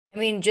I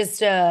mean,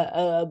 just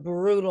a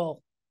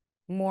brutal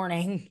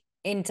morning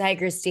in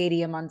Tiger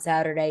Stadium on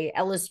Saturday.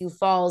 LSU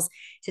falls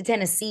to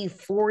Tennessee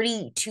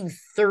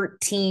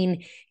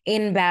 40-13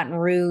 in Baton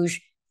Rouge,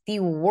 the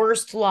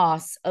worst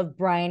loss of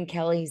Brian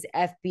Kelly's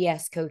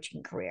FBS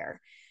coaching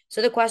career.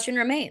 So the question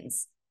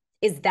remains,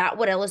 is that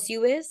what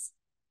LSU is?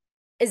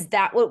 Is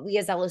that what we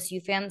as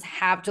LSU fans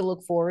have to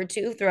look forward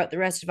to throughout the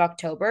rest of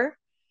October?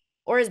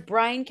 Or is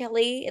Brian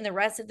Kelly and the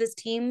rest of this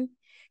team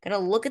going to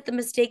look at the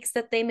mistakes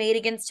that they made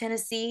against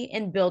Tennessee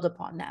and build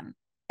upon them?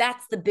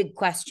 That's the big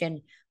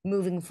question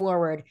moving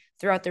forward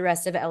throughout the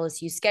rest of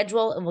LSU's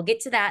schedule. And we'll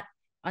get to that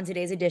on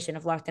today's edition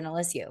of Locked on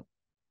LSU.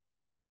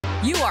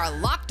 You are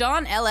Locked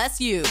on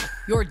LSU,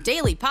 your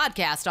daily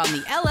podcast on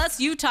the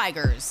LSU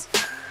Tigers.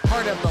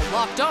 Part of the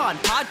Locked On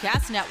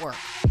Podcast Network.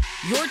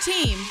 Your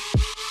team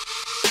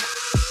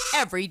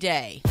every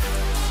day.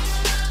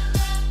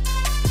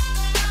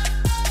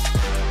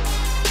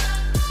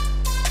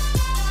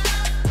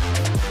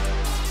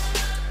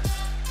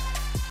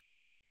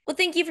 Well,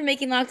 thank you for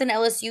making Locked on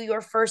LSU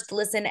your first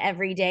listen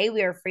every day.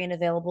 We are free and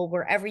available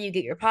wherever you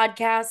get your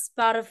podcasts,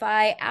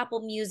 Spotify,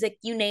 Apple Music,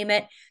 you name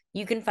it.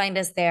 You can find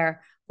us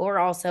there. But we're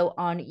also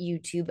on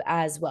YouTube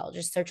as well.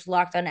 Just search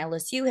Locked on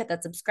LSU, hit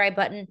that subscribe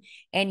button,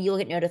 and you'll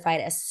get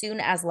notified as soon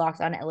as Locked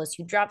on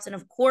LSU drops. And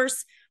of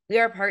course, we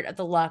are part of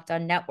the Locked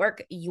on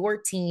Network, your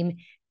team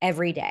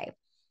every day.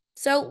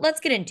 So let's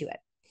get into it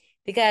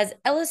because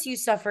LSU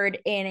suffered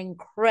an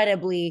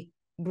incredibly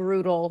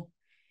brutal,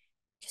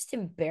 just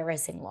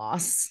embarrassing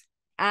loss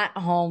at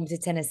home to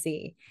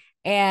Tennessee.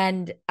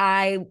 And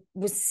I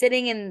was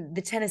sitting in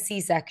the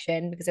Tennessee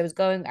section because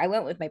I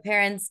went with my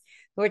parents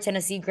who are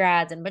Tennessee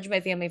grads and a bunch of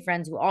my family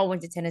friends who all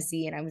went to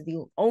Tennessee. And I was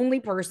the only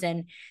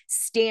person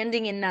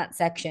standing in that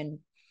section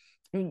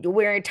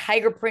wearing a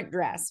tiger print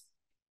dress.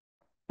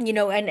 And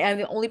I'm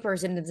the only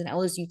person that's an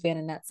LSU fan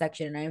in that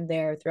section. And I'm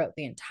there throughout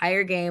the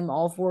entire game,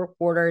 all four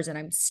quarters. And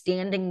I'm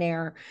standing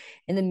there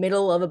in the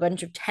middle of a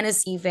bunch of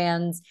Tennessee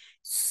fans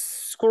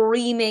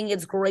screaming,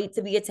 "It's great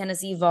to be a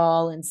Tennessee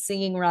Vol," and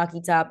singing Rocky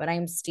Top. And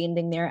I'm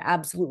standing there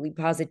absolutely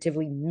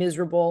positively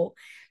miserable,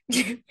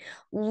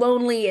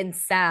 lonely and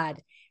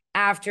sad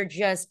after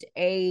just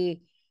a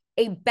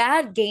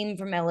bad game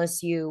from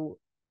LSU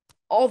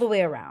all the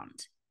way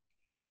around.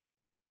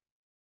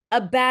 A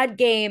bad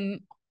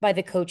game by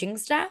the coaching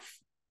staff,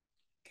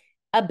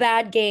 a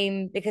bad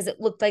game because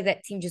it looked like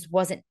that team just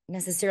wasn't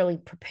necessarily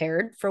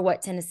prepared for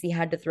what Tennessee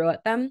had to throw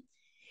at them.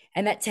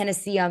 And that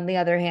Tennessee, on the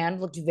other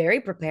hand, looked very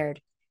prepared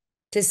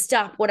to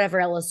stop whatever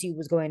LSU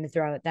was going to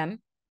throw at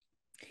them.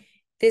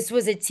 This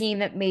was a team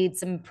that made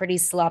some pretty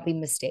sloppy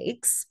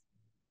mistakes,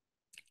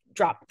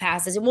 dropped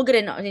passes, and we'll get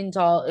into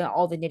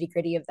all the nitty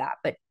gritty of that,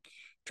 but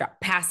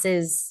dropped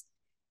passes,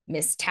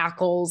 missed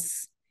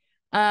tackles.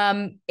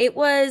 This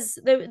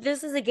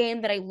is a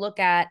game that I look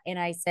at and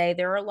I say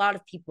there are a lot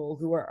of people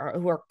who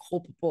are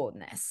culpable in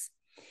this.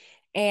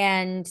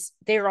 And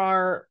there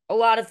are a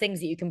lot of things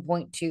that you can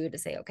point to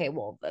say, okay,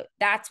 well,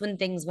 that's when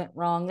things went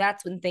wrong.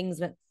 That's when things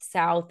went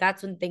south.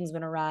 That's when things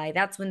went awry.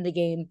 That's when the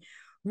game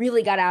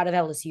really got out of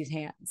LSU's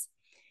hands.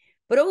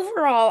 But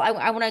overall,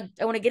 I want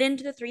to get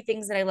into the three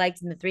things that I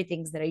liked and the three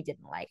things that I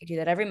didn't like. I do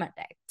that every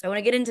Monday. So I want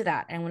to get into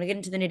that and I want to get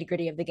into the nitty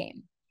gritty of the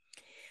game.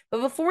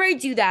 But before I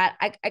do that,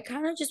 I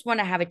kind of just want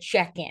to have a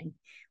check-in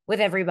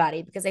with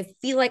everybody because I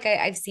feel like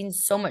I've seen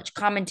so much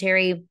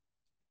commentary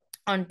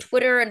on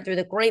Twitter and through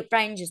the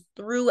grapevine, just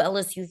through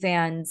LSU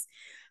fans,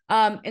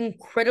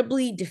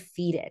 incredibly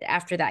defeated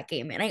after that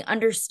game. And I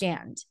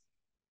understand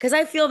because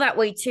I feel that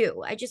way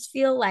too. I just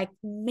feel like,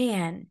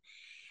 man,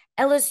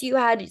 LSU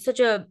had such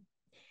a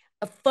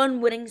fun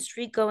winning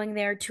streak going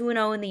there,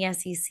 2-0 in the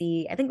SEC.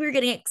 I think we were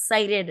getting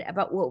excited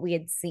about what we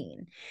had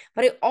seen.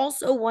 But I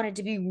also wanted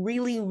to be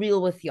really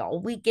real with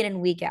y'all week in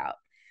and week out.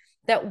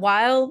 That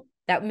while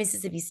that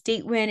Mississippi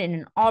State win and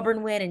an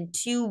Auburn win and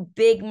two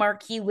big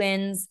marquee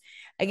wins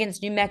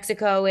against New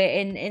Mexico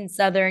in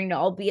Southern,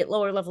 albeit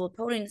lower level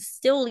opponents,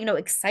 still,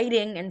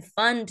 exciting and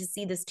fun to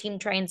see this team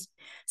try and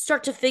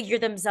start to figure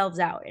themselves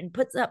out and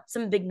put up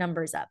some big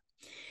numbers up.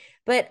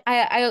 But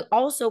I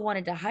also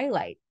wanted to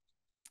highlight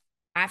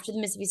after the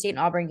Mississippi State and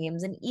Auburn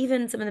games, and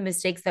even some of the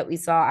mistakes that we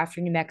saw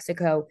after New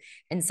Mexico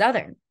and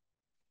Southern.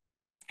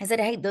 I said,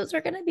 hey, those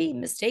are going to be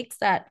mistakes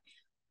that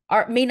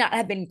may not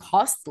have been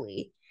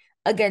costly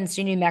against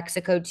a New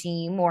Mexico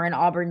team or an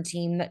Auburn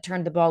team that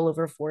turned the ball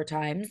over 4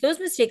 times. Those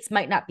mistakes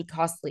might not be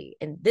costly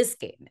in this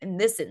game, in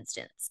this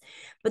instance,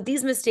 but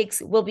these mistakes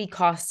will be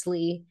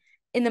costly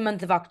in the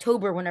month of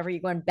October whenever you're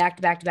going back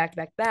to back to back to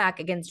back to back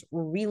against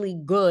really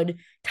good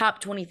top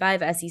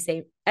 25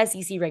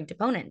 SEC ranked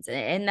opponents.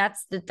 And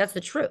that's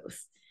the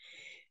truth.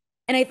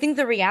 And I think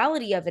the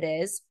reality of it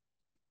is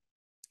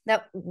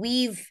that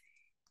we've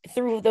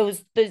through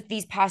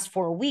these past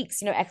 4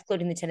 weeks,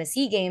 excluding the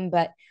Tennessee game,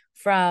 but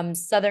from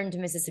Southern to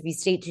Mississippi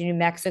State to New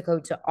Mexico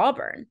to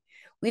Auburn,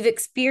 we've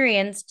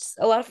experienced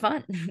a lot of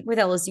fun with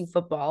LSU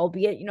football,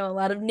 albeit, a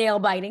lot of nail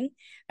biting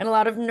and a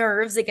lot of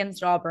nerves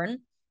against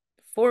Auburn.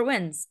 4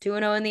 wins,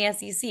 2-0 in the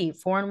SEC,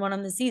 4-1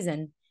 on the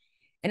season.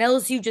 And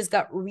LSU just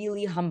got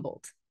really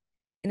humbled.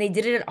 And they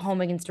did it at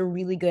home against a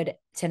really good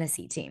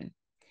Tennessee team.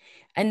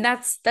 And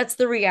that's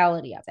the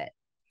reality of it.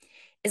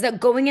 Is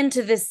that going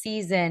into this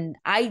season,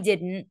 I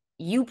didn't,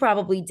 you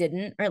probably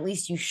didn't, or at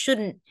least you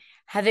shouldn't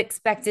have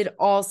expected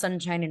all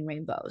sunshine and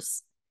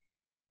rainbows.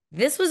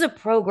 This was a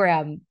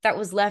program that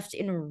was left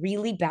in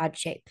really bad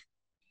shape.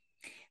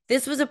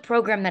 This was a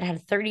program that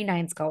had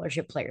 39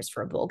 scholarship players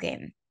for a bowl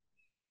game.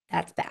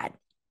 That's bad.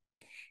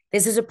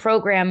 This is a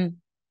program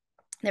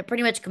that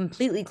pretty much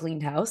completely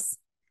cleaned house.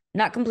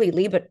 Not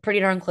completely, but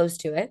pretty darn close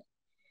to it.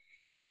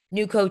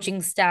 New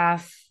coaching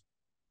staff,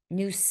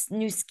 new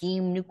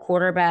scheme, new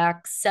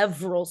quarterback,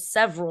 several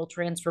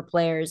transfer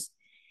players.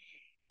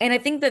 And I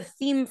think the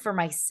theme for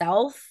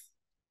myself,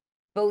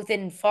 both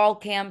in fall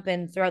camp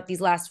and throughout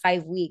these last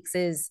 5 weeks,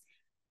 is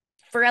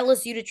for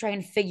LSU to try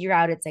and figure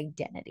out its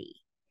identity.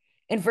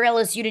 And for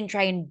LSU to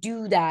try and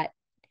do that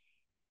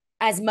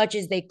as much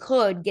as they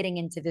could getting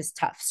into this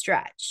tough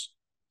stretch.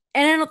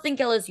 And I don't think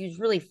LSU's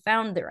really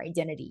found their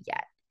identity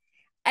yet.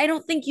 I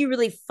don't think you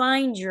really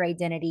find your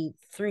identity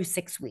through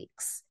 6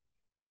 weeks.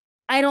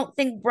 I don't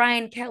think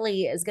Brian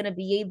Kelly is going to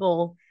be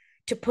able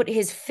to put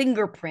his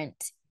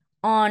fingerprint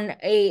on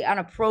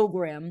a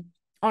program,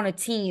 on a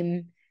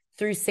team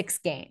through 6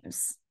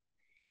 games.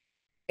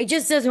 It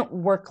just doesn't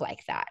work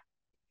like that.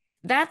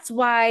 That's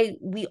why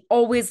we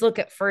always look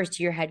at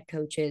first-year head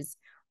coaches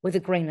with a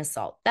grain of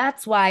salt.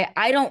 That's why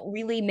I don't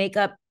really make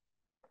up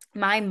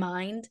my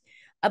mind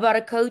about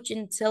a coach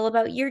until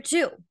about year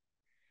 2.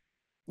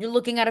 You're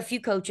looking at a few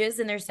coaches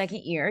in their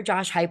second year.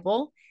 Josh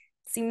Heupel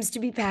seems to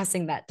be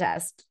passing that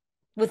test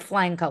with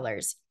flying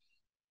colors.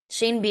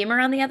 Shane Beamer,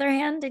 on the other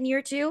hand, in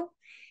year 2,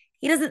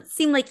 he doesn't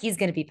seem like he's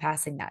going to be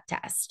passing that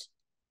test.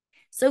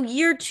 So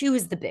year 2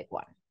 is the big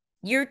one.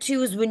 Year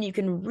 2 is when you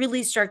can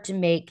really start to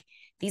make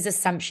these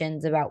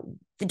assumptions about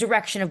the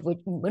direction of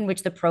in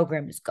which the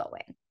program is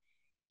going.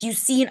 Do you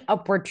see an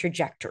upward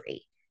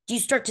trajectory? Do you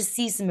start to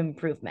see some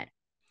improvement?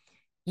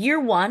 Year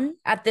 1,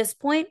 at this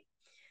point,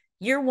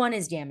 year 1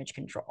 is damage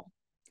control.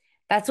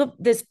 That's what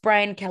this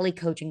Brian Kelly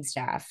coaching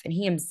staff and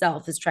he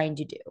himself is trying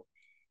to do.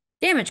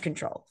 Damage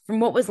control from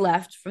what was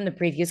left from the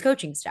previous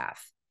coaching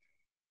staff.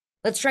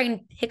 Let's try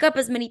and pick up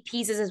as many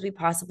pieces as we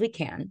possibly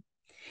can.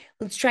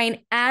 Let's try and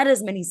add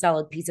as many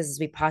solid pieces as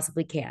we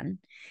possibly can.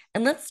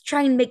 And let's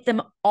try and make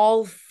them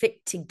all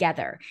fit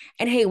together.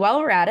 And hey, while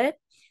we're at it,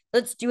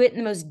 let's do it in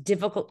the most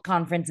difficult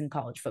conference in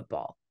college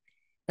football.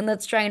 And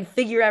let's try and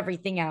figure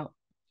everything out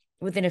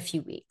within a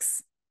few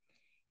weeks.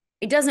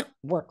 It doesn't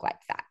work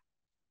like that.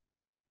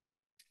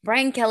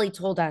 Brian Kelly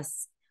told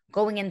us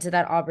going into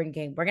that Auburn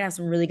game, we're going to have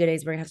some really good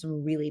days. We're going to have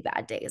some really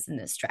bad days in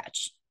this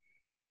stretch.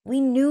 We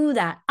knew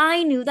that.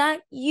 I knew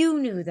that. You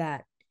knew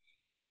that.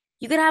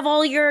 You can have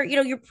all your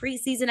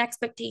preseason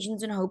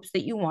expectations and hopes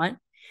that you want,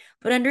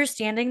 but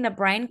understanding that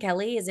Brian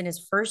Kelly is in his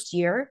first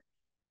year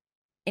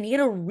and he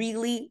had a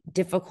really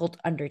difficult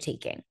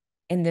undertaking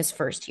in this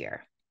first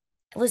year.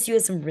 LSU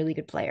has some really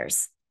good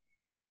players,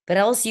 but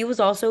LSU was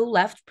also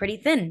left pretty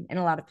thin in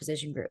a lot of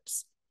position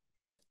groups.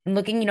 And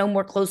looking,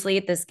 more closely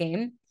at this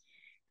game,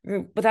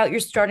 without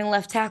your starting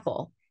left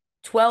tackle,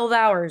 12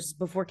 hours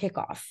before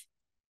kickoff.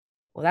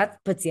 Well,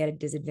 that puts you at a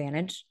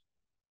disadvantage.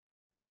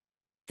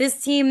 This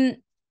team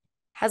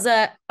has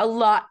a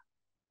lot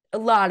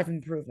of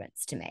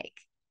improvements to make.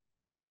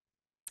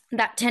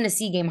 That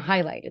Tennessee game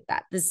highlighted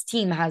that. This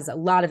team has a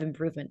lot of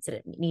improvements that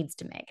it needs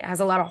to make. It has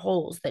a lot of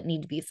holes that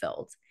need to be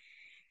filled.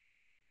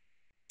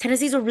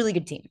 Tennessee's a really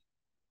good team.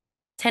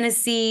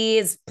 Tennessee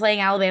is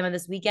playing Alabama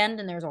this weekend,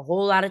 and there's a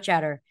whole lot of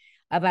chatter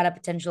about a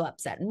potential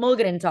upset. And we'll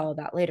get into all of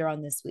that later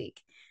on this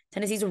week.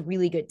 Tennessee's a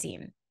really good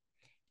team.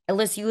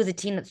 LSU is a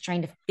team that's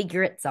trying to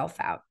figure itself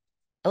out.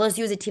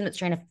 LSU is a team that's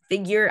trying to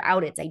figure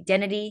out its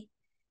identity.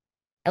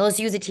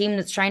 LSU is a team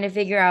that's trying to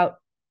figure out,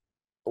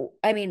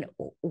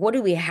 what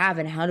do we have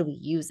and how do we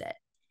use it?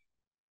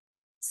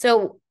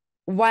 So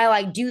while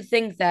I do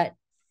think that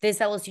this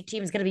LSU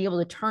team is going to be able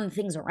to turn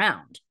things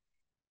around,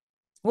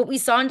 what we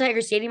saw in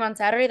Tiger Stadium on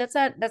Saturday, that's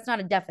not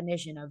a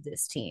definition of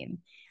this team.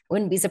 I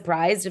wouldn't be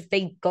surprised if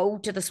they go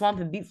to the Swamp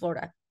and beat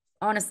Florida.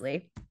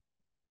 Honestly,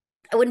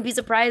 I wouldn't be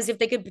surprised if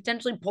they could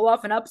potentially pull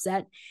off an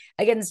upset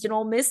against an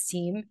Ole Miss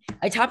team,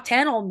 a top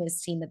 10 Ole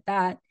Miss team at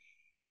that.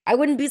 I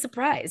wouldn't be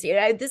surprised.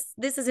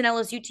 This is an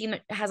LSU team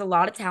that has a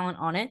lot of talent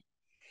on it,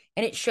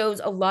 and it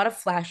shows a lot of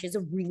flashes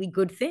of really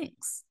good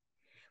things.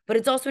 But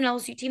it's also an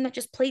LSU team that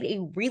just played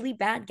a really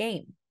bad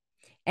game.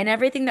 And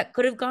everything that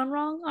could have gone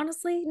wrong,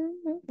 honestly,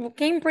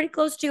 came pretty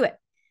close to it.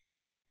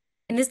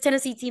 And this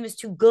Tennessee team is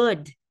too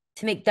good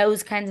to make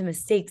those kinds of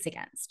mistakes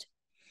against.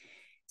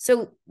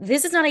 So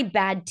this is not a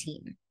bad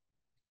team.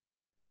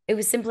 It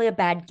was simply a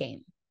bad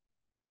game.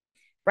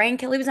 Brian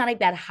Kelly was not a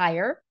bad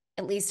hire.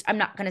 At least I'm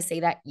not going to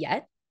say that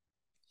yet.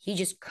 He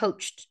just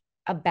coached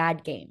a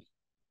bad game.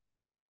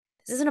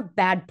 This isn't a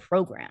bad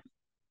program.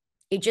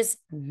 It just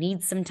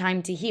needs some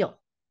time to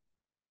heal.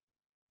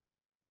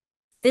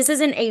 This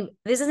isn't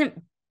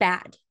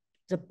bad. It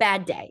was a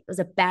bad day. It was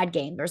a bad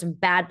game. There were some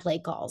bad play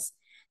calls.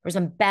 There were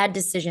some bad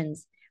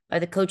decisions by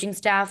the coaching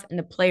staff and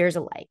the players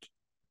alike.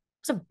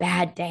 It was a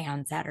bad day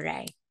on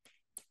Saturday.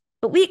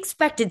 but we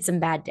expected some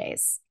bad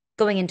days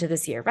going into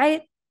this year,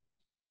 right?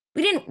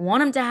 We didn't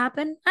want them to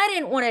happen. I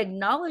didn't want to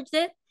acknowledge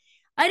it.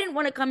 I didn't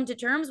want to come to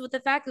terms with the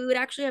fact that we would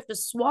actually have to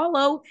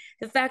swallow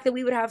the fact that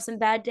we would have some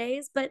bad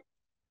days, but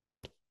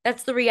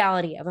that's the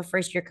reality of a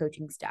first year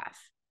coaching staff.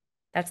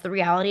 That's the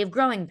reality of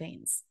growing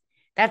pains.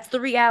 That's the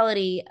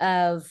reality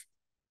of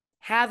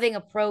having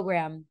a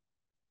program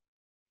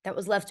that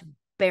was left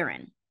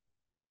barren.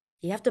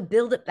 You have to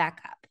build it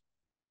back up.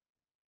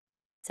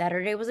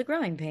 Saturday was a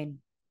growing pain.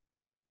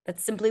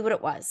 That's simply what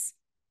it was.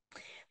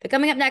 But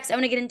coming up next, I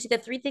want to get into the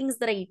 3 things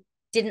that I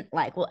didn't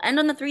like. We'll end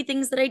on the 3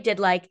 things that I did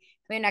like.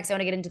 Coming up next, I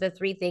want to get into the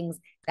 3 things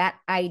that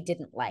I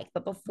didn't like.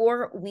 But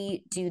before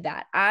we do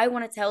that, I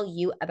want to tell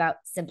you about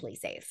Simply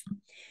Safe.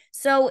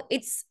 So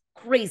it's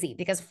crazy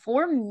because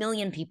 4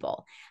 million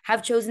people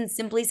have chosen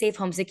Simply Safe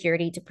Home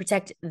Security to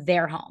protect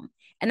their home.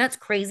 And that's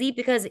crazy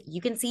because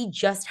you can see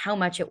just how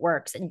much it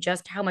works and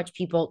just how much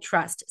people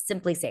trust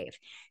Simply Safe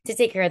to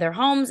take care of their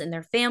homes and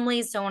their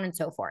families, so on and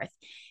so forth.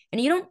 And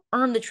you don't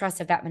earn the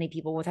trust of that many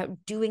people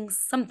without doing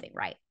something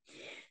right.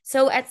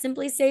 So at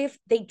Simply Safe,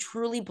 they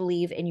truly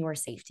believe in your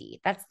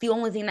safety. That's the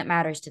only thing that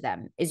matters to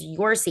them is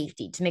your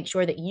safety to make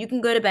sure that you can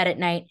go to bed at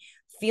night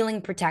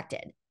feeling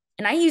protected.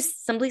 And I use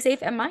Simply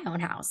Safe at my own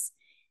house.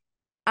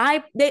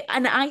 I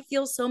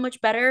feel so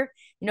much better,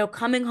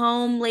 coming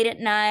home late at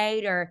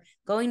night or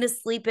going to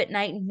sleep at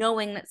night,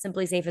 knowing that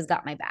Simply Safe has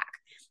got my back.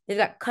 They've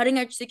got cutting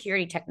edge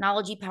security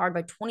technology powered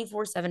by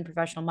 24/7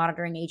 professional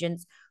monitoring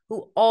agents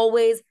who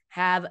always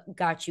have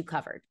got you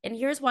covered. And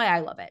here's why I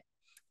love it.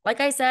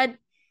 Like I said,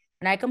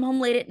 when I come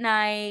home late at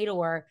night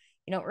or,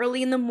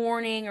 early in the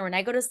morning or when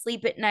I go to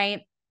sleep at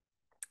night,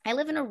 I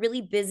live in a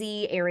really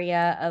busy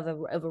area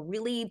of a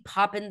really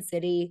poppin'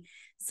 city.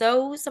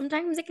 So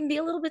sometimes it can be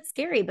a little bit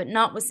scary, but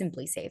not with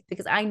Simply Safe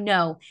because I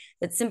know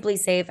that Simply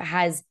Safe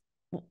has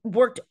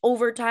worked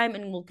overtime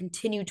and will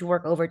continue to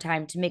work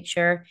overtime to make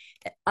sure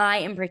that I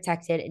am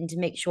protected and to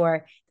make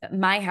sure that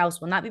my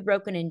house will not be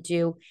broken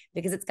into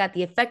because it's got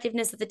the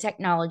effectiveness of the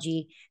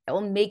technology that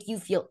will make you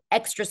feel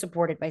extra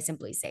supported by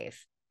Simply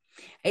Safe.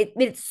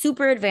 It's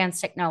super advanced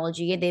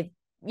technology and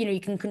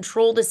you can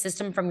control the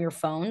system from your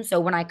phone.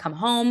 So when I come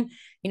home,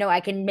 I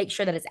can make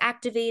sure that it's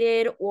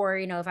activated or,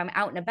 if I'm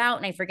out and about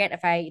and I forget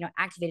if I,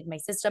 activated my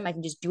system, I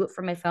can just do it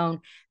from my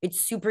phone.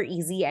 It's super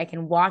easy. I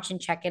can watch and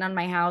check in on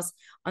my house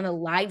on the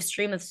live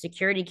stream of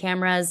security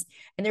cameras.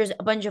 And there's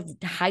a bunch of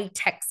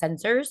high-tech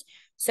sensors.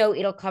 So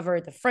it'll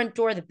cover the front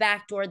door, the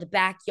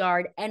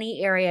backyard,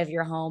 any area of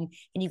your home,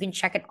 and you can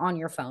check it on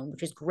your phone,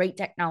 which is great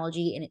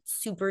technology. And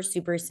it's super,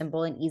 super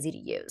simple and easy to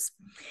use.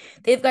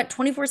 They've got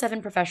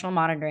 24/7 professional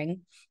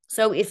monitoring.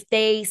 So if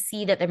they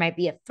see that there might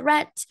be a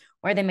threat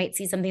or they might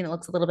see something that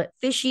looks a little bit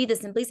fishy, the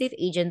Simply Safe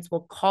agents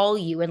will call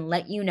you and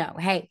let you know,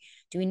 hey,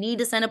 do we need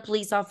to send a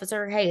police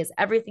officer? Hey, is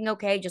everything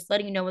okay? Just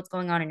letting you know what's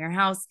going on in your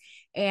house.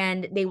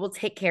 And they will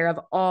take care of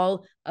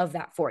all of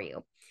that for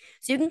you.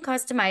 So you can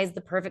customize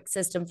the perfect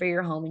system for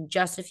your home in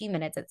just a few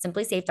minutes at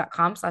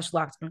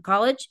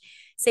simplysafe.com/lockedoncollege.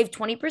 Save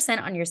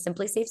 20% on your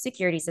Simply Safe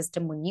security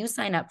system when you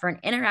sign up for an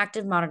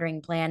interactive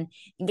monitoring plan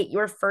and get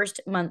your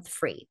first month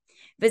free.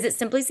 Visit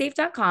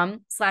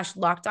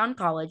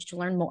simplysafe.com/lockedoncollege to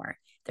learn more.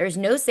 There's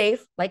no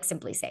safe like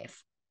Simply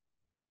Safe.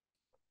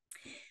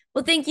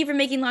 Well, thank you for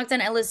making Locked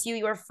On LSU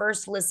your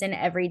first listen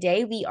every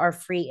day. We are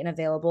free and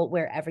available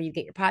wherever you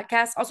get your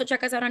podcasts. Also,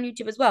 check us out on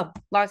YouTube as well.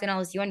 Locked On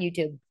LSU on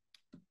YouTube.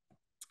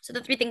 So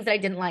the 3 things that I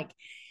didn't like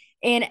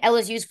in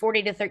LSU's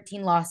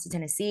 40-13 loss to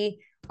Tennessee,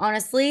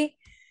 honestly,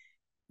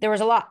 there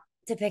was a lot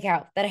to pick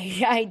out that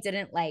I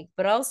didn't like,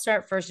 but I'll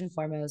start first and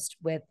foremost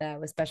with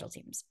special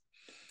teams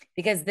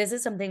because this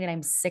is something that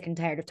I'm sick and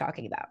tired of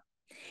talking about.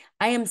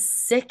 I am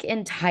sick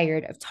and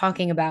tired of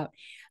talking about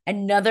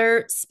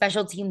another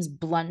special teams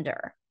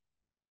blunder,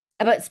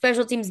 about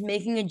special teams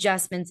making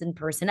adjustments in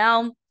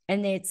personnel,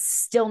 and it's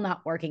still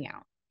not working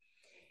out.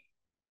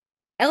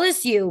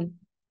 LSU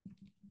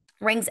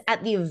ranks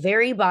at the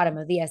very bottom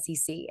of the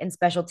SEC in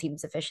special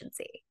teams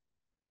efficiency.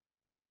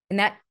 And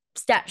that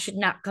stat should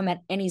not come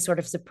at any sort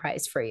of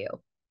surprise for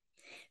you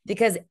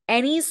because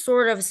any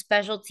sort of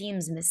special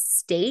teams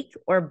mistake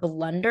or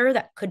blunder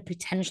that could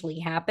potentially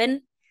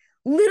happen,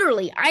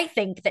 literally, I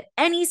think that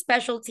any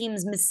special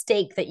teams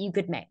mistake that you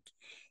could make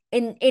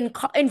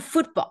in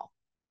football,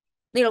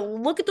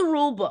 look at the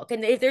rule book.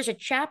 And if there's a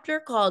chapter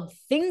called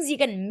things you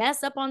can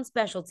mess up on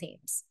special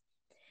teams,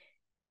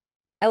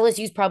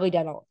 LSU's probably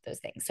done all of those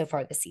things so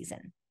far this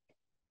season.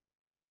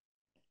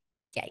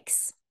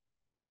 Yikes.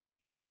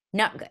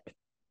 Not good.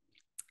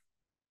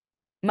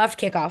 Muffed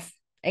kickoff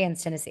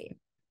against Tennessee,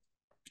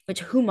 which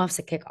who muffs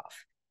a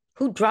kickoff?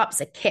 Who drops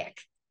a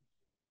kick?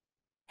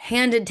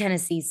 Handed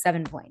Tennessee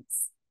 7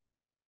 points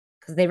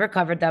because they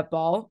recovered that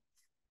ball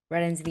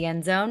right into the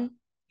end zone.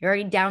 You're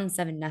already down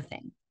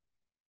 7-0.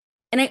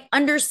 And I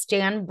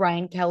understand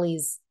Brian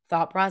Kelly's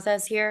thought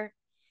process here.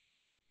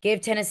 Give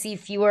Tennessee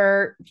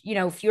fewer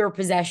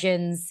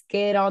possessions,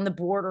 get on the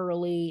board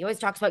early. He always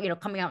talks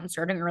about, coming out and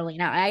starting early.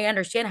 Now, I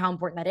understand how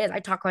important that is. I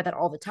talk about that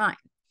all the time.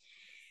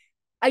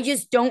 I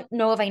just don't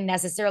know if I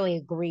necessarily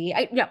agree.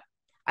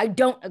 I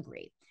don't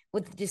agree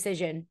with the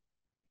decision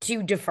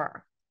to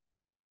defer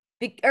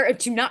or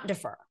to not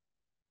defer.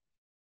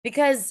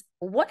 Because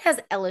what has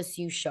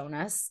LSU shown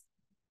us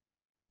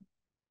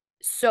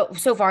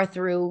so far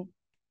through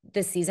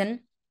this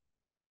season?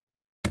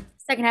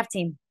 Second half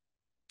team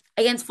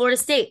against Florida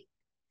State,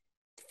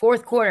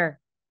 fourth quarter.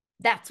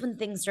 That's when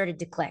things started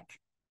to click.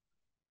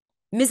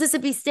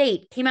 Mississippi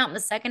State came out in the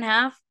second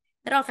half.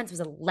 That offense was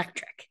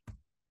electric.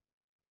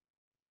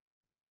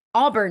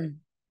 Auburn,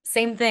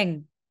 same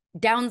thing,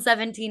 down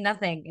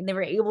 17-0, and they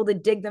were able to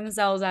dig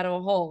themselves out of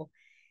a hole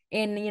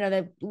in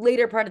the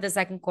later part of the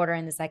second quarter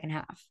and the second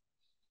half.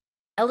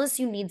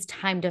 LSU needs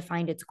time to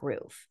find its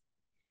groove.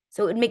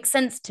 So it makes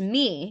sense to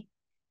me,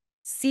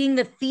 seeing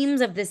the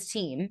themes of this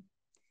team,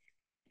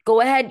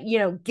 go ahead,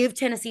 give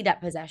Tennessee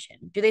that possession.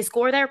 Do they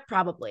score there?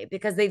 Probably,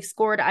 because they've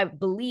scored, I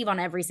believe, on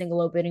every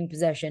single opening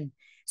possession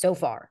so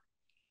far.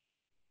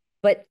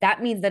 But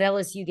that means that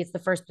LSU gets the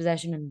first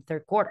possession in the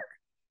third quarter.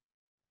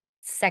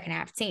 Second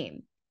half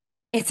team.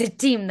 It's a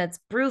team that's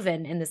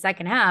proven in the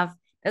second half.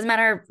 Doesn't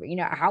matter,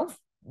 how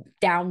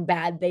down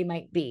bad they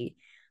might be.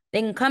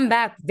 They can come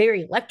back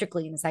very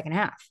electrically in the second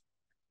half.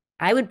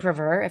 I would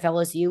prefer if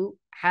LSU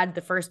had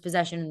the first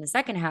possession in the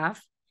second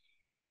half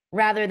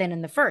rather than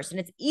in the first. And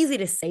it's easy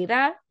to say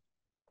that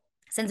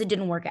since it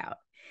didn't work out.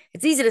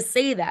 It's easy to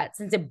say that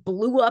since it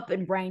blew up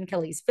in Brian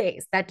Kelly's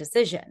face, that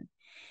decision.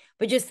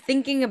 But just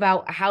thinking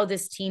about how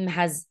this team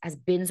has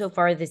been so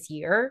far this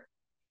year,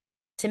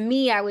 to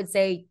me, I would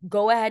say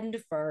go ahead and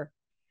defer.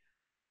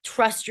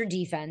 Trust your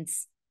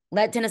defense.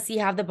 Let Tennessee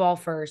have the ball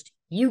first.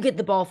 You get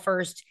the ball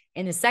first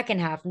in the second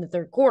half, in the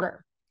third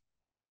quarter,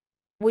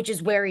 which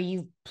is where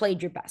you've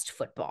played your best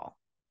football.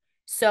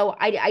 So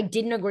I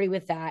didn't agree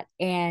with that.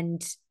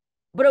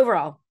 But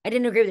overall, I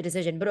didn't agree with the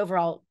decision. But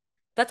overall,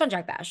 that's on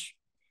Jack Bech.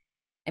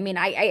 I mean,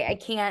 I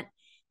can't,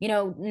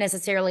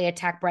 necessarily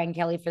attack Brian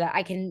Kelly for that.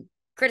 I can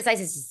criticize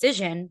his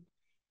decision,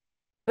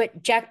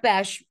 but Jack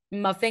Bech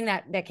muffing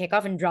that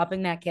kickoff and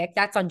dropping that kick,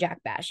 that's on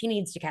Jack Bech. He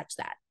needs to catch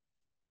that.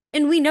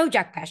 And we know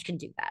Jack Bech can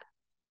do that.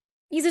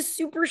 He's a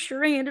super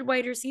sure-handed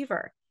wide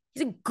receiver.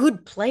 He's a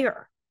good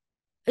player.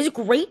 He's a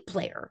great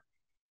player.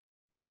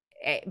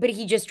 But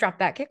he just dropped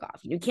that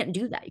kickoff. You can't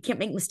do that. You can't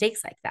make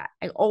mistakes like that.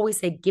 I always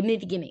say, give me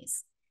the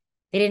gimmies.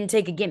 They didn't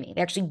take a gimme.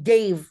 They actually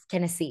gave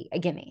Tennessee a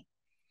gimme.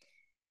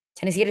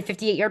 Tennessee had a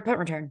 58-yard punt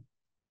return.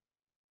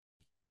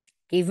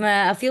 Gave him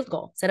a field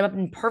goal. Set him up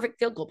in perfect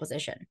field goal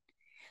position.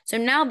 So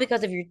now,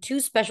 because of your two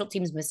special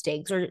teams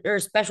mistakes or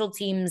special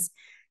teams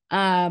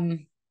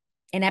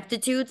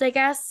ineptitudes, I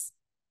guess,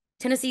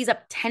 Tennessee's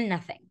up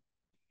 10-0.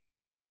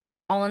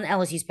 All on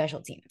LSU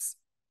special teams.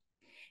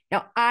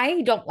 Now,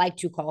 I don't like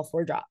to call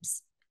for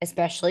drops,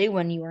 especially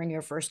when you are in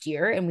your first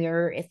year and we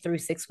are through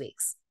 6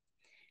 weeks.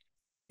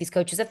 These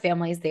coaches have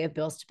families, they have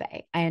bills to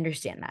pay. I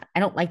understand that. I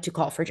don't like to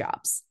call for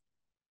jobs.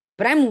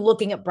 But I'm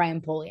looking at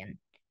Brian Polian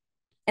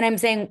and I'm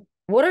saying,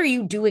 what are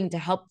you doing to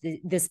help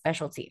the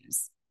special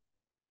teams?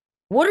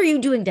 What are you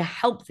doing to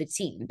help the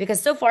team?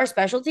 Because so far,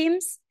 special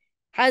teams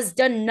has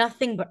done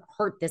nothing but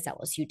hurt this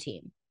LSU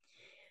team.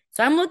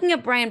 So I'm looking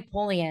at Brian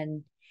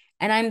Polian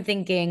and I'm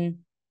thinking,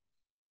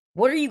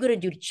 what are you going to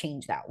do to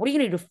change that? What are you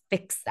going to do to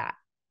fix that?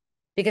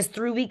 Because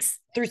through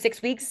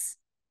 6 weeks,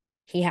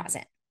 he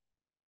hasn't.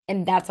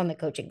 And that's on the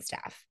coaching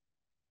staff.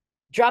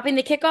 Dropping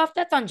the kickoff,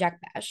 that's on Jack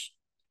Bech.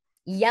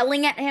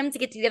 Yelling at him to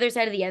get to the other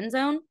side of the end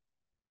zone,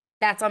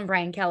 that's on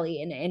Brian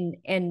Kelly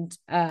and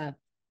Brian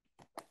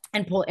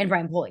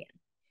Polian.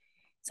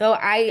 So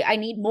I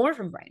need more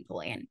from Brian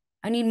Polian.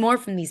 I need more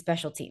from these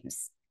special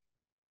teams.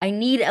 I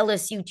need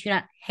LSU to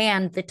not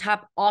hand the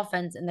top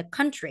offense in the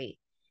country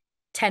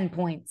 10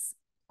 points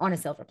on a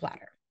silver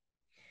platter.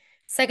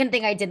 Second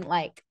thing I didn't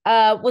like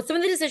was some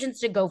of the decisions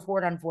to go for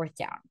it on fourth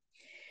down.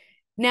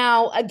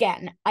 Now,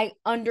 again, I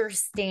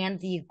understand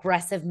the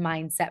aggressive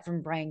mindset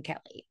from Brian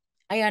Kelly.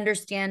 I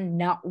understand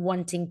not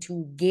wanting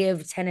to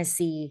give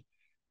Tennessee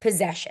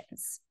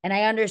possessions. And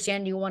I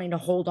understand you wanting to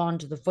hold on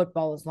to the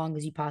football as long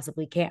as you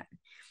possibly can.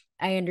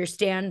 I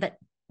understand that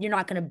you're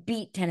not going to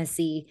beat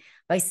Tennessee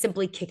by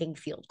simply kicking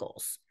field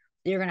goals.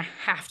 You're going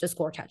to have to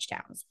score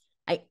touchdowns.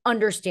 I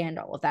understand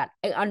all of that.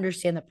 I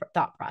understand the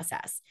thought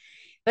process.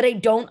 But I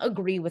don't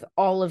agree with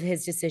all of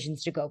his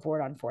decisions to go for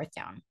it on fourth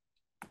down.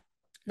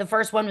 The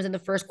first one was in the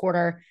first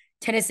quarter.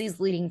 Tennessee's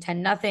leading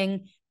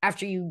 10-0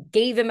 after you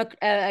gave him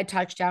a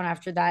touchdown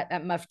after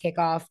that muffed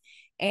kickoff,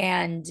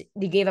 and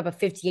you gave up a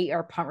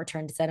 58-yard punt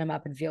return to set him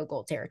up in field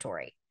goal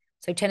territory.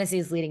 So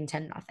Tennessee's leading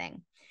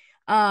 10-0.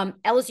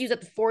 LSU's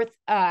at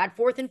at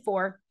 4th and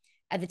 4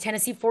 at the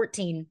Tennessee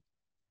 14.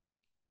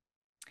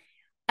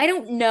 I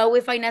don't know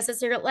if I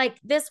necessarily like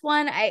this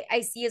one.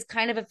 I see as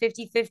kind of a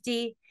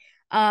 50-50.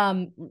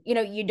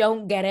 You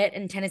don't get it,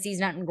 and Tennessee's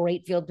not in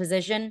great field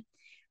position.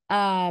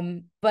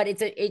 But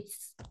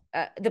it's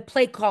the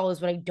play call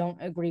is what I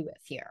don't agree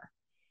with here.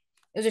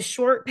 It was a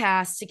short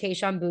pass to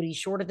Kayshon Boutte,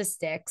 short of the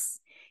sticks.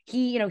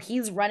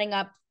 He's running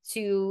up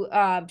to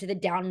the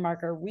down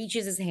marker,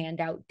 reaches his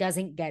hand out,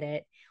 doesn't get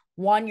it.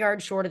 1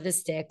 yard short of the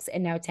sticks,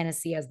 and now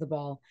Tennessee has the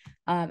ball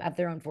at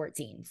their own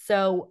 14.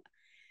 So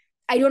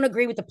I don't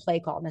agree with the play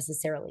call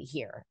necessarily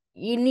here.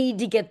 You need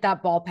to get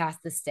that ball past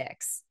the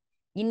sticks.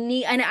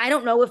 And I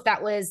don't know if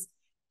that was,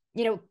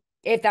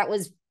 if that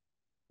was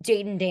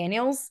Jaden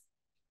Daniels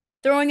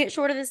throwing it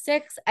short of the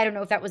sticks. I don't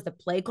know if that was the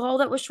play call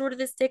that was short of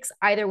the sticks.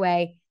 Either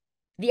way,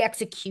 the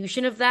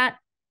execution of that,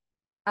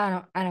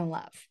 I don't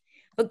love.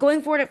 But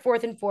going forward at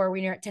 4th and 4,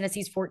 when you're at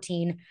Tennessee's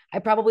 14, I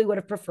probably would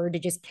have preferred to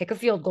just kick a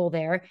field goal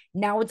there.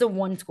 Now it's a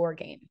 1-score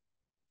game.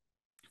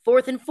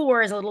 4th and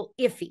 4 is a little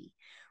iffy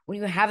when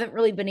you haven't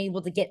really been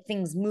able to get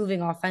things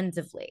moving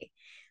offensively.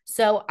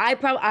 So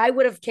I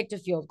would have kicked a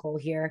field goal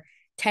here.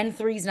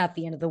 10-3 is not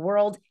the end of the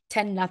world.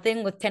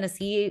 10-0 with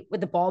Tennessee with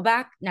the ball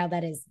back. Now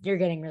you're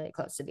getting really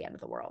close to the end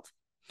of the world.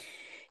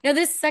 Now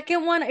this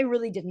second one, I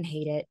really didn't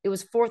hate it. It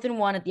was 4th and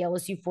 1 at the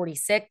LSU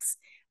 46.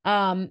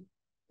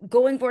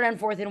 Going forward on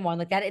 4th and 1,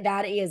 like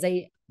that is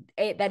a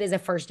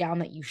first down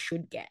that you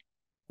should get.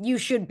 You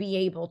should be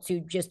able to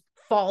just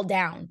fall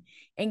down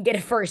and get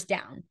a first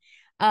down.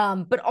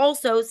 But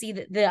also see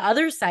that the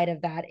other side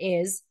of that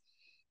is,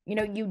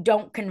 you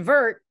don't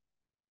convert.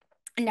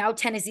 Now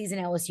Tennessee's in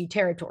LSU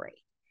territory.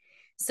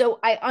 So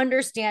I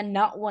understand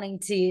not wanting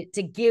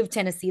to give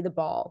Tennessee the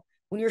ball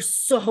when you're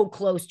so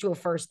close to a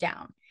first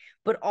down,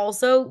 but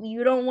also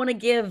you don't want to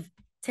give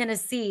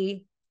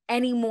Tennessee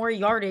any more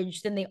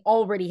yardage than they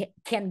already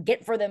can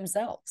get for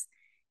themselves.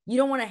 You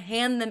don't want to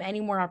hand them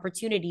any more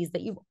opportunities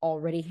that you've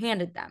already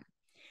handed them.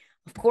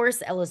 Of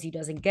course, LSU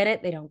doesn't get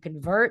it. They don't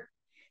convert.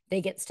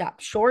 They get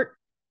stopped short.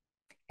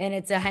 And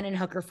it's a Hendon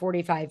Hooker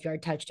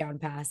 45-yard touchdown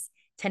pass.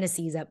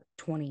 Tennessee's up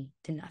 20-0.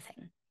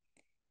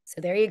 So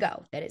there you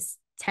go. That is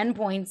 10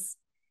 points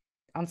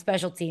on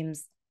special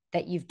teams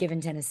that you've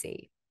given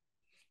Tennessee.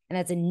 And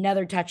that's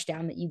another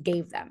touchdown that you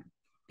gave them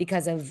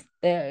because of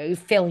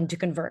failing to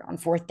convert on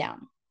 4th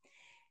down.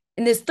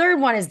 And this third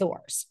one is the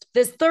worst.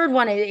 This third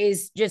one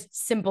is just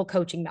simple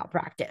coaching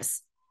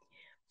malpractice.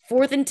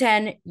 4th and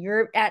 10,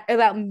 you're at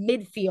about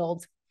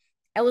midfield.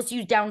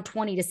 LSU's down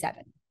 20-7.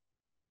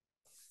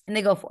 And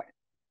they go for it.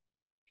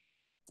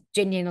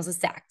 Jaden Daniels is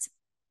sacked.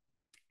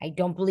 I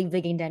don't believe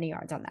they gained any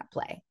yards on that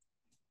play.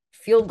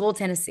 Field goal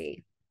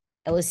Tennessee.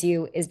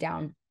 LSU is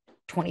down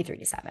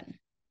 23-7.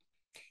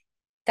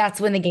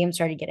 That's when the game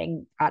started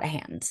getting out of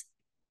hand.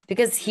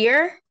 Because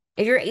here,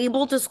 if you're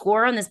able to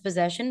score on this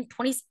possession,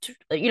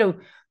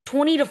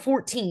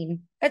 20-14,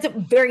 that's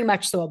very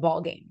much so a ball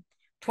game.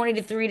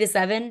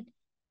 23-7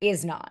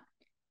 is not.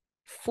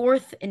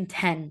 4th and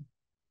 10,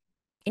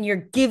 and you're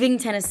giving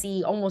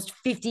Tennessee almost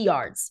 50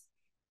 yards.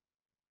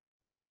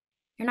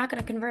 You're not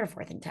going to convert a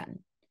 4th and 10.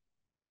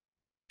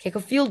 Kick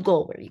a field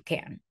goal where you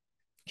can.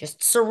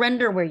 Just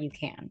surrender where you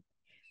can.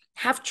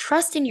 Have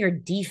trust in your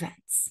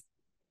defense.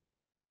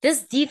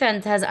 This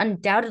defense has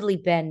undoubtedly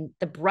been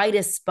the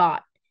brightest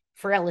spot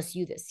for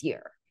LSU this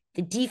year.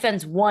 The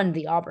defense won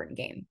the Auburn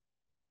game.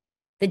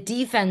 The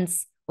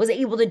defense was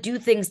able to do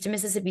things to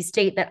Mississippi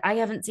State that I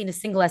haven't seen a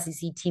single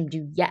SEC team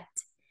do yet.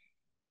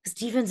 This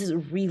defense is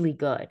really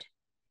good.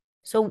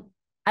 So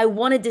I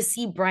wanted to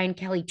see Brian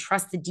Kelly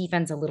trust the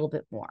defense a little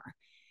bit more.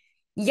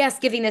 Yes,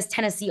 giving this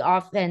Tennessee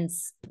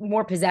offense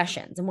more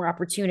possessions and more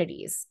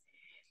opportunities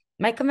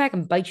might come back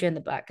and bite you in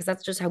the butt because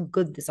that's just how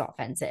good this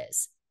offense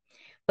is.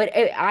 But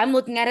I'm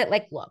looking at it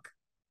like, look,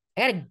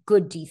 I got a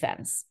good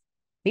defense.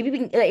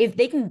 Maybe if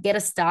they can get a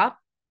stop,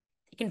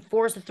 they can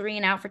force a 3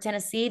 and out for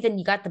Tennessee, then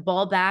you got the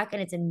ball back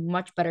and it's in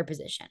much better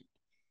position.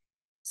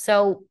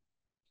 So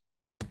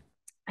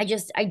I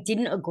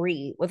didn't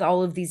agree with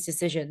all of these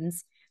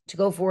decisions to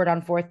go forward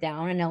on 4th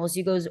down, and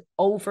LSU goes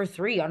 0 for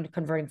 3 on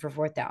converting for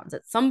 4th downs.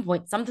 At some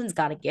point, something's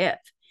got to give.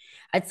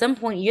 At some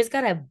point, you just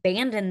got to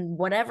abandon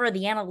whatever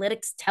the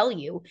analytics tell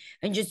you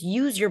and just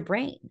use your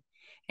brain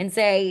and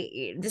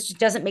say, this just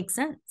doesn't make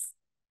sense.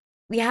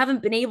 We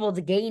haven't been able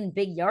to gain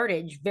big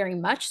yardage very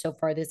much so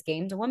far this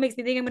game. So what makes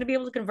me think I'm going to be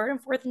able to convert on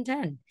 4th and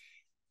 10?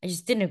 I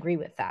just didn't agree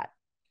with that.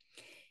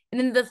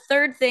 And then the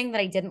third thing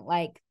that I didn't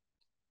like,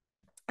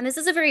 and this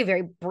is a very,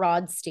 very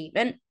broad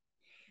statement,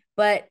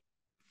 but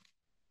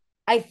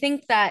I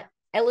think that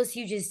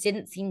LSU just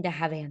didn't seem to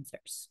have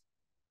answers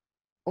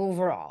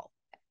overall,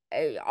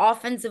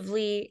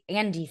 offensively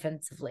and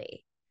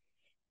defensively.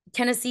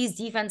 Tennessee's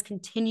defense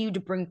continued to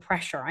bring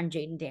pressure on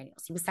Jaden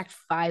Daniels. He was sacked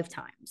 5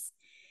 times.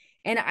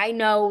 And I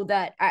know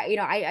that,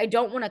 I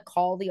don't want to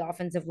call the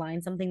offensive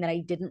line something that I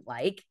didn't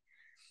like,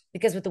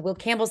 because with the Will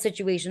Campbell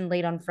situation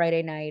late on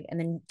Friday night, and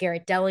then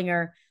Garrett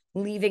Dellinger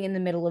leaving in the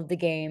middle of the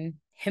game,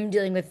 him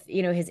dealing with,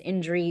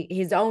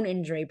 his own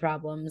injury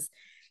problems,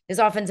 this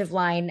offensive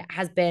line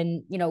has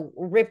been,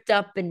 ripped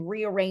up and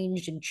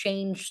rearranged and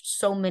changed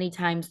so many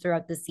times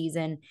throughout the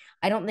season.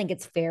 I don't think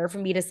it's fair for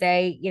me to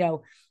say,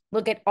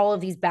 look at all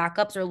of these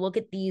backups or look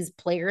at these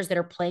players that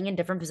are playing in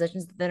different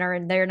positions that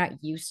they're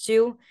not used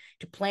to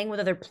playing with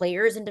other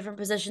players in different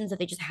positions that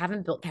they just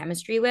haven't built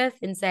chemistry with,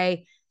 and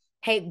say,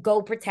 hey,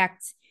 go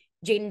protect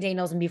Jaden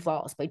Daniels and be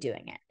flawless by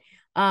doing it.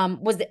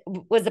 Was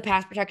the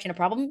pass protection a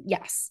problem?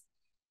 Yes.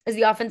 Is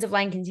the offensive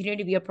line continuing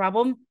to be a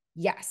problem?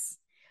 Yes.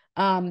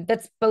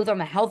 That's both on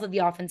the health of the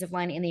offensive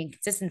line and the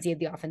inconsistency of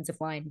the offensive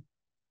line.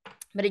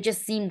 But it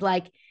just seemed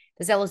like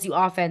this LSU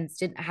offense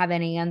didn't have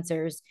any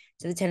answers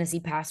to the Tennessee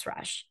pass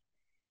rush.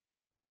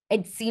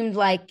 It seemed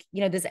like,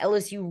 this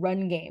LSU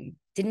run game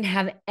didn't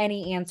have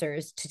any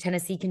answers to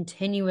Tennessee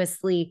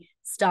continuously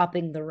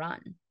stopping the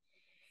run.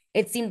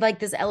 It seemed like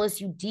this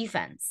LSU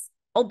defense,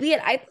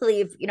 albeit I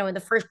believe, in the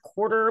first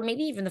quarter,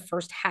 maybe even the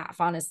first half,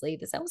 honestly,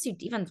 this LSU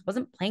defense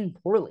wasn't playing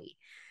poorly.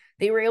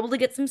 They were able to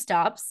get some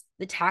stops.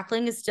 The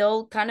tackling is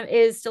still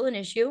an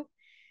issue.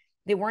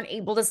 They weren't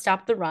able to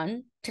stop the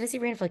run. Tennessee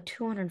ran for like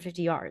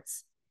 250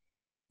 yards.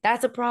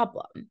 That's a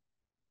problem.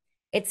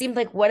 It seemed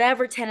like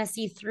whatever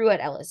Tennessee threw at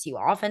LSU,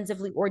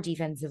 offensively or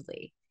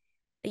defensively,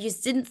 they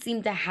just didn't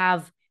seem to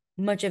have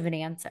much of an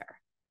answer.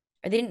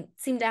 Or they didn't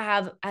seem to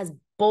have as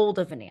bold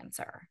of an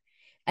answer.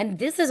 And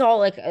this is all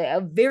like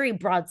a very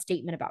broad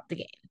statement about the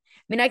game. I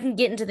mean, I can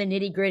get into the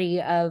nitty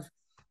gritty of,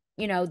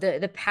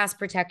 the pass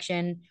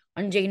protection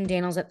on Jaden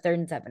Daniels at 3rd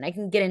and 7. I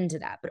can get into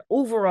that. But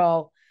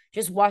overall,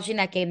 just watching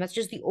that game, that's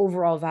just the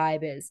overall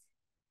vibe is,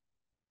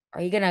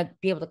 are you going to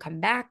be able to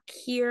come back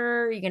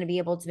here? Are you going to be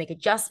able to make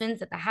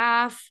adjustments at the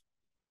half?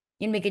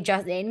 You can make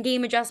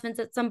in-game adjustments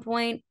at some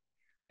point?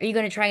 Are you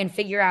going to try and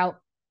figure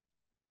out,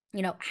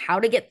 how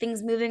to get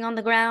things moving on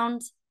the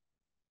ground?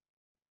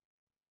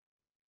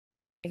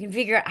 I can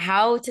figure out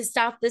how to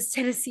stop this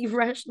Tennessee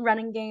rush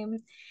running game.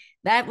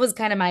 That was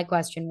kind of my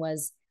question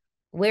was,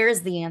 where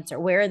is the answer?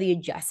 Where are the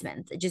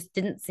adjustments? It just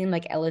didn't seem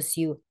like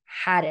LSU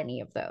had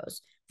any of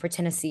those for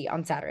Tennessee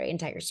on Saturday in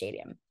Tiger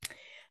Stadium.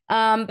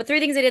 But 3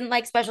 things I didn't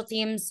like: special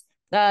teams,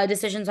 the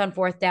decisions on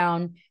 4th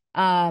down,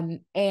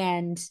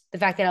 and the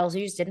fact that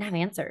LSU just didn't have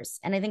answers.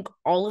 And I think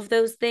all of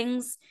those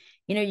things,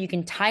 you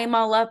can tie them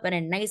all up in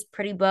a nice,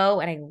 pretty bow.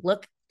 And I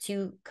look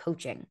to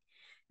coaching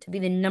to be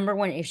the number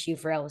one issue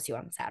for LSU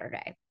on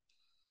Saturday.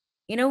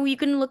 You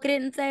can look at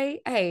it and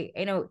say, hey,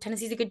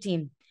 Tennessee's a good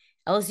team.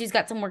 LSU's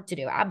got some work to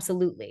do.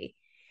 Absolutely.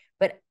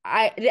 But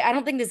I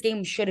don't think this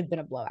game should have been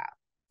a blowout.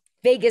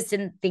 Vegas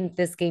didn't think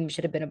this game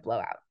should have been a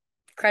blowout.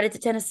 Credit to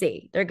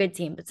Tennessee. They're a good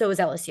team, but so is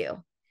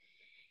LSU.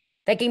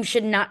 That game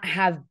should not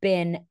have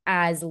been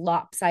as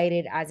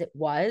lopsided as it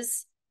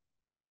was.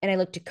 And I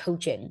look to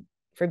coaching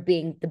for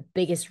being the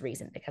biggest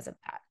reason because of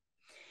that.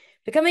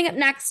 But coming up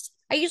next,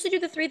 I usually do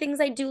the 3 things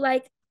I do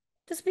like.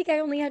 This week I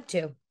only had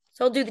 2.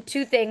 So I'll do the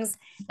 2 things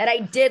that I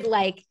did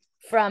like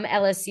from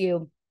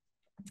LSU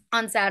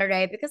on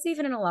Saturday, because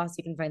even in a loss,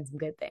 you can find some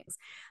good things.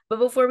 But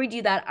before we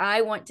do that,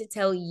 I want to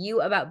tell you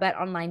about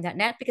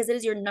betonline.net, because it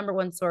is your number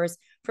one source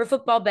for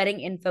football betting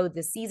info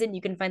this season.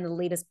 You can find the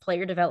latest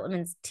player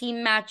developments,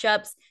 team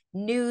matchups,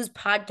 news,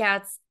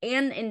 podcasts,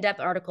 and in-depth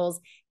articles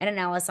and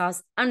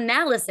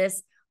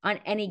analysis on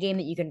any game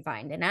that you can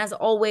find. And as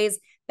always,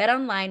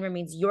 BetOnline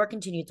remains your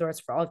continued source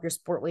for all of your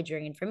sport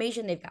wagering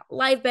information. They've got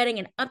live betting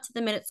and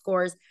up-to-the-minute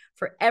scores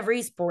for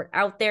every sport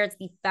out there. It's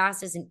the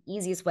fastest and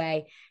easiest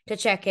way to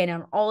check in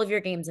on all of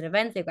your games and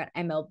events. They've got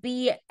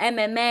MLB,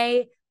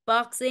 MMA,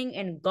 boxing,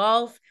 and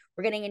golf.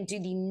 We're getting into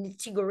the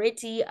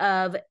nitty-gritty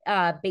of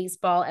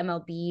baseball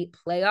MLB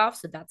playoffs,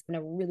 so that's been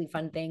a really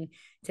fun thing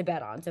to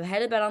bet on. So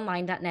head to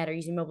betonline.net or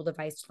use your mobile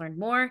device to learn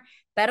more.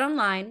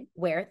 BetOnline,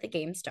 where the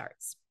game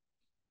starts.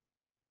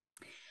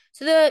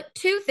 So the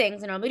 2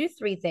 things, and I'll do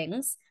 3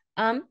 things.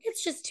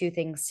 It's just 2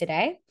 things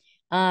today.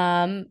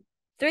 3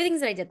 things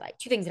that I did like.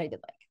 2 things that I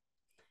did like.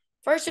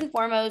 First and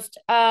foremost,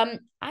 I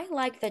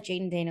like that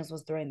Jaden Daniels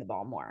was throwing the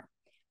ball more.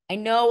 I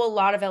know a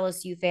lot of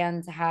LSU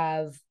fans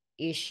have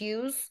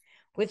issues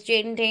with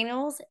Jaden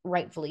Daniels,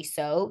 rightfully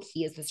so.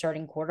 He is the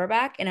starting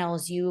quarterback, and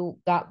LSU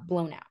got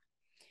blown out.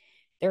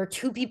 There are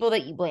 2 people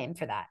that you blame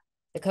for that: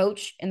 the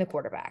coach and the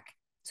quarterback.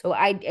 So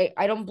I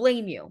don't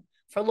blame you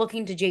for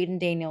looking to Jaden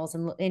Daniels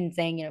and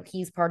saying,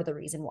 he's part of the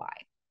reason why.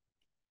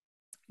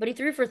 But he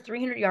threw for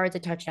 300 yards, a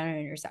touchdown, and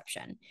an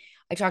interception.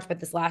 I talked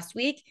about this last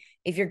week.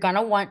 If you're going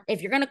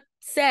to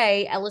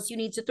say LSU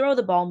needs to throw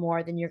the ball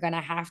more, then you're going to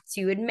have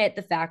to admit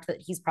the fact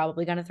that he's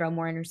probably going to throw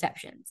more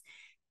interceptions.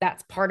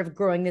 That's part of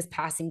growing this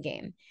passing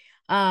game.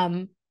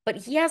 But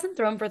he hasn't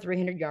thrown for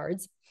 300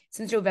 yards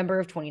since November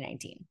of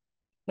 2019,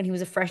 when he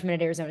was a freshman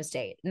at Arizona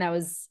State. And that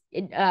was,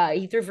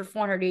 he threw for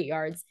 408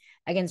 yards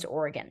against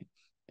Oregon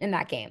in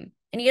that game.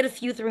 And he had a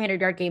few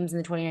 300-yard games in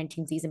the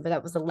 2019 season, but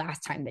that was the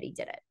last time that he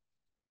did it.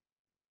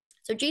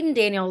 So Jaden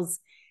Daniels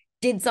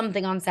did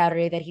something on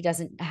Saturday that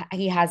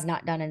he has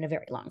not done in a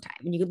very long time.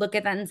 And you could look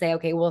at that and say,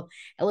 okay, well,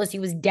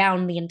 LSU was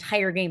down the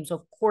entire game, so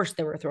of course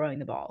they were throwing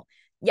the ball.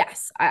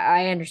 Yes,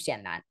 I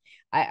understand that.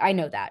 I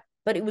know that.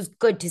 But it was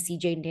good to see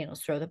Jaden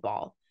Daniels throw the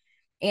ball.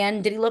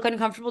 And did he look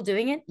uncomfortable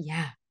doing it?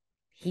 Yeah,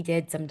 he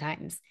did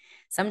sometimes.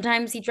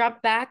 Sometimes he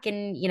dropped back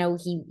and,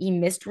 he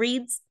missed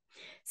reads.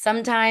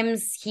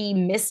 Sometimes he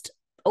missed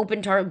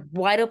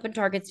wide open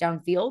targets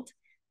downfield.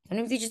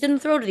 Sometimes he just didn't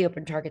throw to the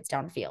open targets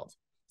downfield.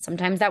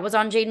 Sometimes that was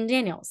on Jaden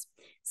Daniels.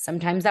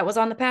 Sometimes that was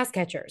on the pass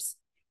catchers.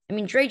 I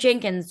mean, Dre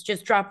Jenkins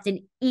just dropped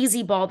an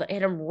easy ball that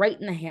hit him right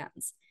in the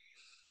hands.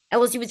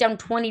 LSU was down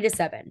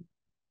 20-7.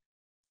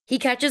 He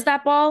catches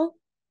that ball.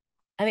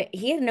 I mean,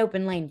 he had an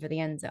open lane for the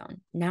end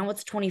zone. Now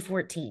it's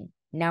 2014.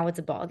 Now it's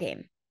a ball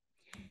game.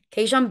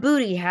 Kayshon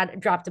Boutte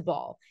had dropped a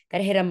ball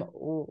that hit him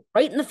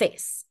right in the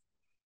face.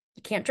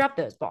 You can't drop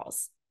those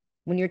balls.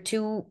 When you're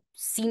two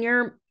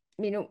senior,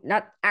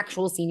 not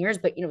actual seniors,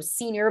 but,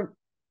 senior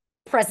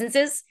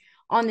presences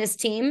on this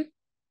team,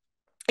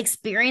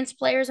 experienced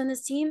players on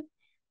this team,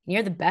 and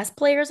you're the best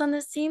players on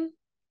this team,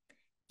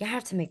 you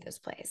have to make those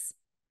plays.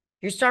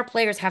 Your star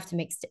players have to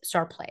make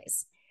star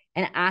plays.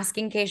 And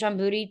asking Kayshon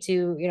Boutte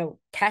to,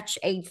 catch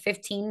a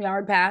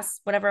 15-yard pass,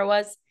 whatever it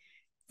was,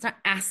 it's not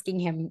asking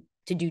him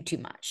to do too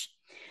much.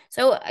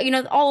 So,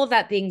 all of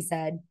that being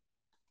said,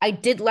 I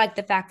did like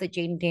the fact that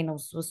Jaden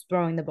Daniels was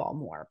throwing the ball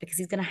more because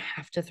he's going to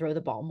have to throw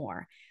the ball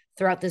more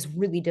throughout this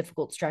really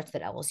difficult stretch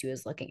that LSU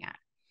is looking at.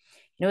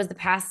 It was the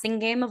passing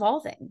game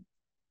evolving.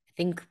 I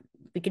think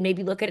we can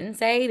maybe look at it and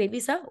say,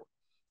 maybe so.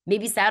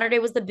 Maybe Saturday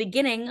was the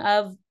beginning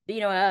of,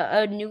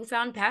 a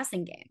newfound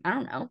passing game. I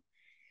don't know.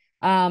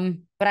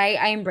 But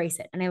I embrace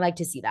it, and I like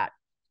to see that.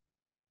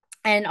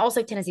 And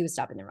also Tennessee was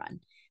stopping the run.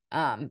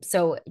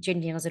 So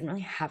Jaden Daniels didn't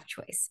really have a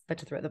choice but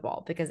to throw the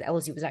ball because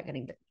LSU was not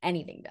getting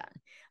anything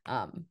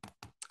done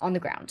on the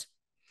ground.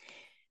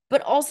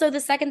 But also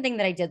the second thing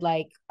that I did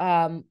like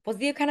was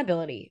the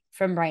accountability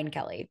from Brian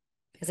Kelly.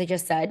 As I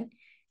just said,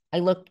 I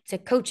looked to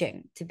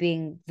coaching to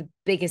being the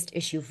biggest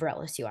issue for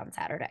LSU on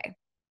Saturday.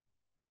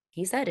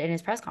 He said in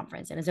his press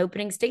conference, in his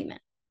opening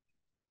statement,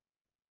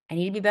 I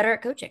need to be better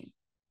at coaching.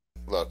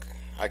 Look,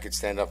 I could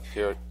stand up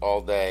here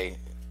all day.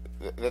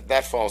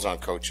 That falls on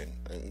coaching.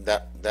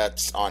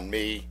 That's on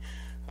me,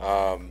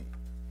 and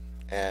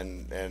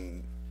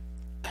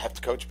I have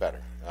to coach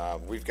better.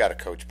 We've got to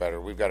coach better.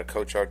 We've got to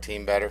coach our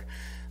team better.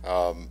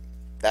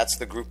 That's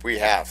the group we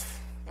have,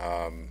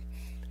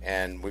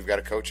 and we've got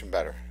to coach them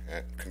better.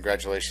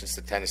 Congratulations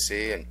to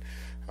Tennessee, and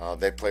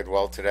they played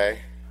well today.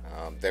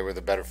 They were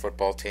the better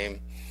football team,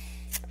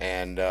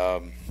 and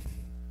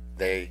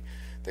they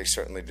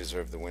certainly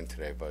deserve the win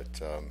today.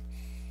 But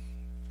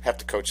have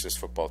to coach this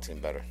football team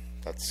better.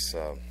 That's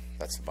the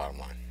bottom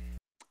line.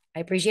 I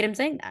appreciate him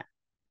saying that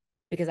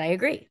because I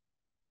agree.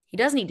 He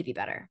does need to be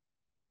better.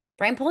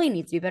 Brian Polian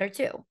needs to be better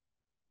too.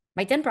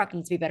 Mike Denbrock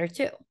needs to be better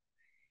too.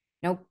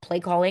 Play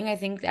calling, I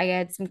think I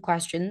had some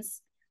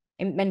questions.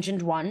 I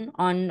mentioned one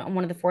on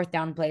one of the fourth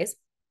down plays.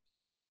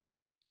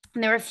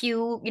 And there were a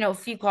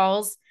few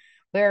calls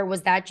where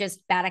was that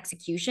just bad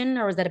execution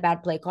or was that a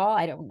bad play call?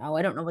 I don't know.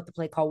 I don't know what the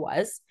play call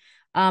was.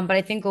 But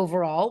I think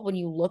overall, when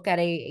you look at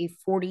a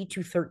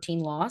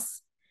 40-13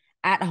 loss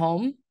at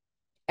home,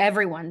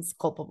 everyone's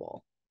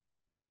culpable.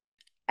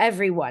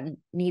 Everyone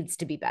needs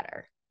to be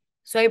better.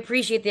 So I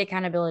appreciate the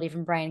accountability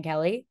from Brian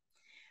Kelly.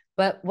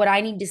 But what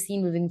I need to see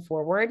moving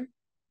forward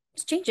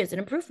is changes and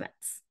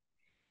improvements.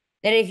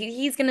 That if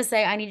he's going to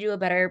say, I need to do a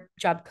better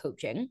job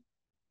coaching,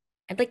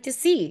 I'd like to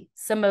see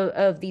some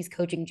of these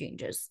coaching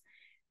changes.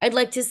 I'd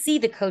like to see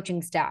the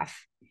coaching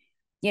staff,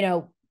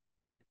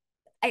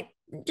 I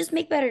just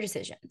make better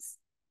decisions.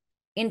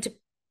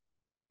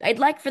 I'd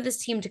like for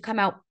this team to come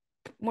out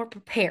more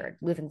prepared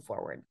moving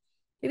forward.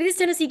 Maybe this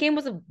Tennessee game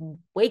was a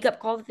wake-up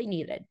call that they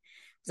needed. It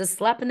was a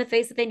slap in the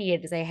face that they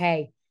needed to say,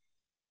 hey,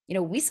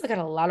 we still got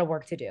a lot of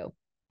work to do.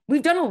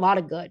 We've done a lot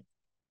of good.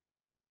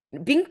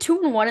 Being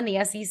 2-1 in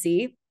the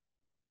SEC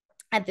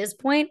at this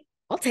point,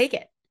 I'll take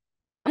it.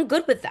 I'm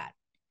good with that.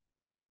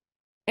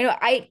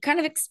 I kind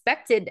of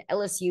expected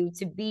LSU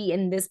to be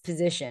in this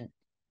position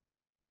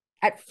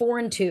at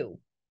 4-2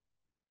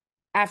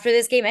 after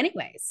this game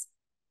anyways.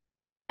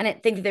 I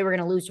didn't think that they were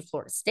going to lose to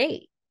Florida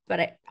State,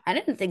 but I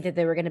didn't think that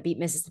they were going to beat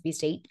Mississippi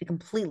State, to be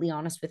completely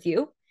honest with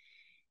you.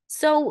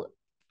 So,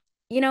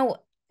 the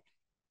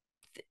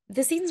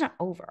season's not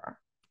over.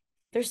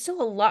 There's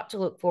still a lot to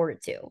look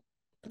forward to,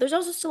 but there's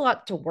also still a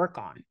lot to work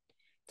on.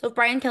 So if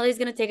Brian Kelly's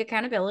going to take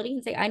accountability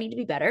and say, I need to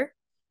be better,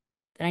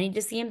 then I need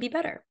to see him be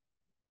better.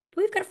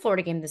 But we've got a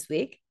Florida game this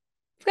week.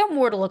 We've got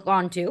more to look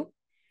on to.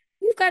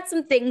 We've got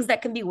some things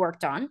that can be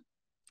worked on,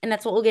 and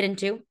that's what we'll get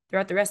into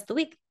throughout the rest of the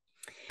week.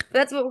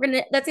 But that's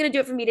gonna do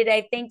it for me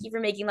today. Thank you for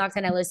making Locked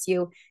On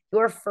LSU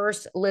your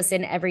first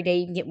listen every day.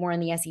 You can get more on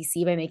the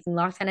SEC by making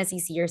Locked On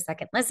SEC your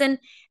second listen.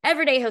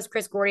 Every day, host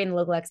Chris Gordy and the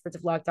local experts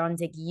of Locked On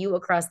take you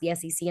across the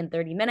SEC in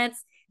 30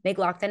 minutes. Make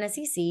Locked On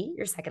SEC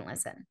your second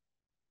listen.